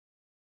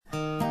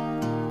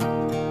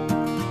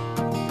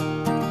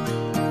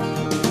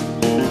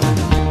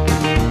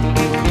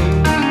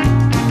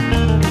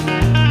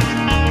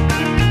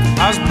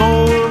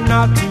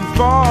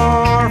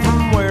far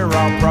from where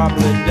I'll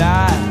probably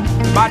die.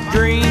 My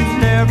dreams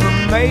never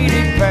made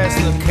it past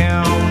the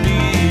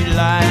county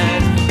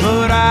line,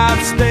 but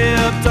I've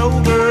stepped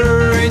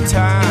over a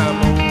time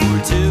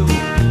or two.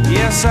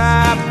 Yes,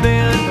 I've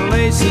been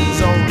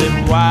places on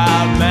them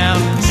wild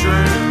mountain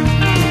shrooms.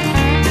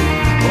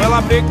 Well,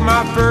 I picked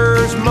my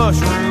first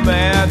mushroom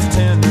at the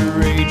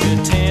tender age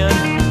of 10.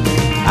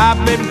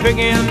 I've been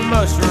picking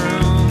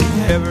mushrooms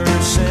ever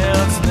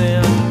since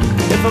then.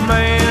 If a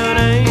man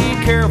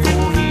ain't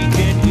careful, he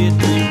can get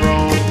the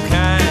wrong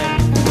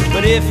kind,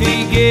 but if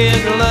he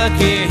gets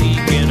lucky, he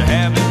can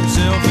have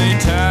himself a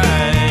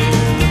time.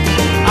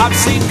 I've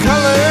seen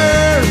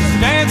colors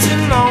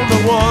dancing on the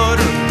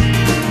water.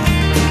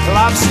 Well,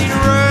 I've seen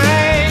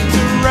rings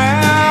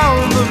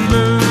around the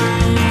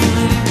moon.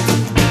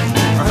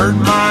 I heard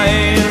my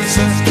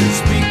ancestors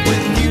speak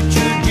with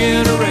future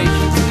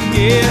generations.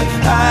 Yeah,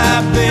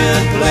 I've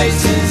been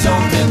places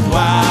on them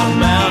wild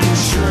mountain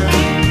shrooms.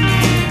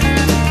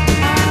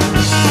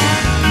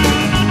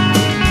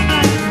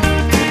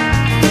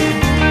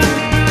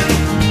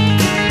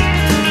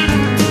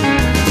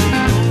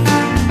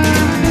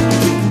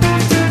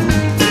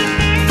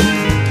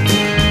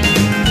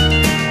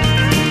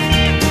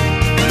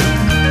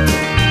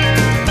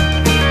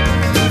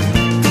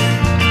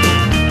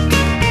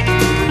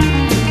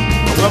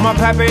 Well, my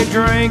pappy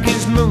drank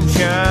his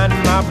moonshine,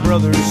 my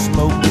brother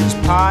smoked his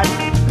pot,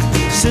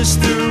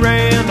 sister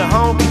ran the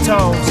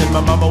honky-tonks, and my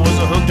mama was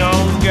a hooked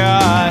on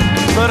God.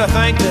 But I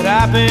think that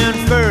I've been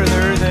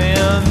further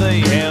than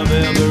they have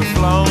ever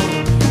flown.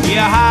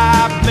 Yeah,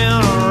 I've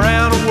been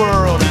around the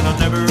world and I've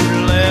never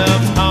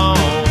left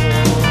home.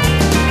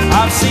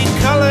 I've seen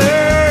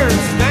colors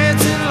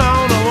dancing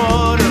on the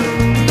water.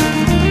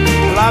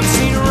 Well, I've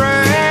seen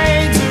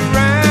rings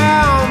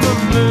around the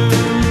moon.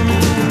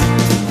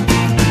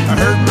 I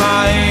heard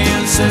my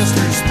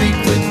ancestors speak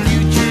with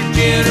future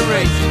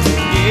generations.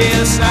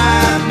 Yes,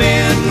 I've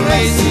been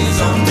places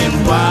on them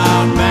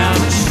wild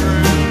mountain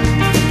shrooms.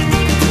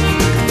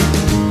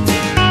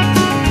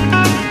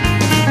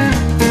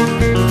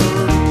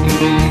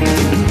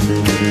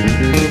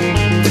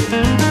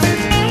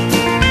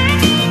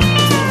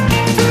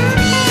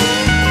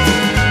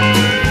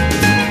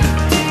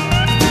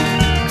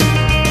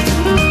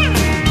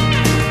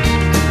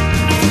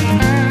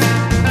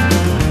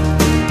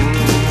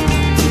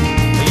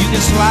 You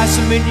can slice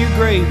them in your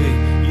gravy,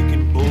 you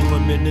can boil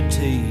them in the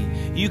tea,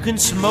 you can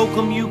smoke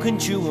them, you can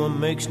chew them,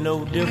 makes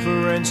no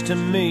difference to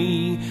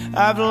me.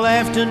 I've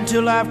laughed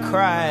until I've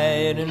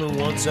cried, and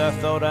once I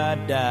thought I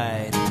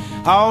died,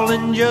 all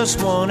in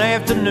just one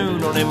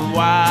afternoon on them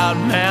wild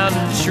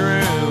mountain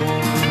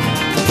shrooms.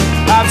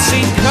 I've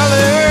seen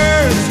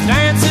colors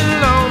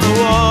dancing on the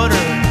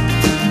water.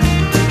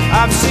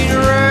 I've seen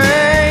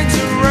rings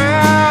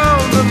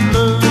around the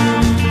moon.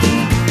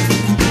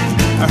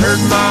 I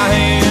heard my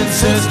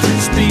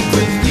ancestors speak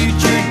with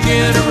future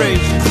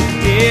generations.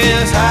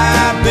 Yes,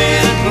 I've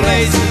been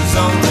places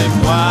on them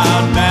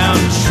wild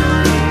mountain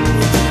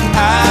shrooms.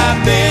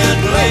 I've been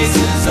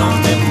places on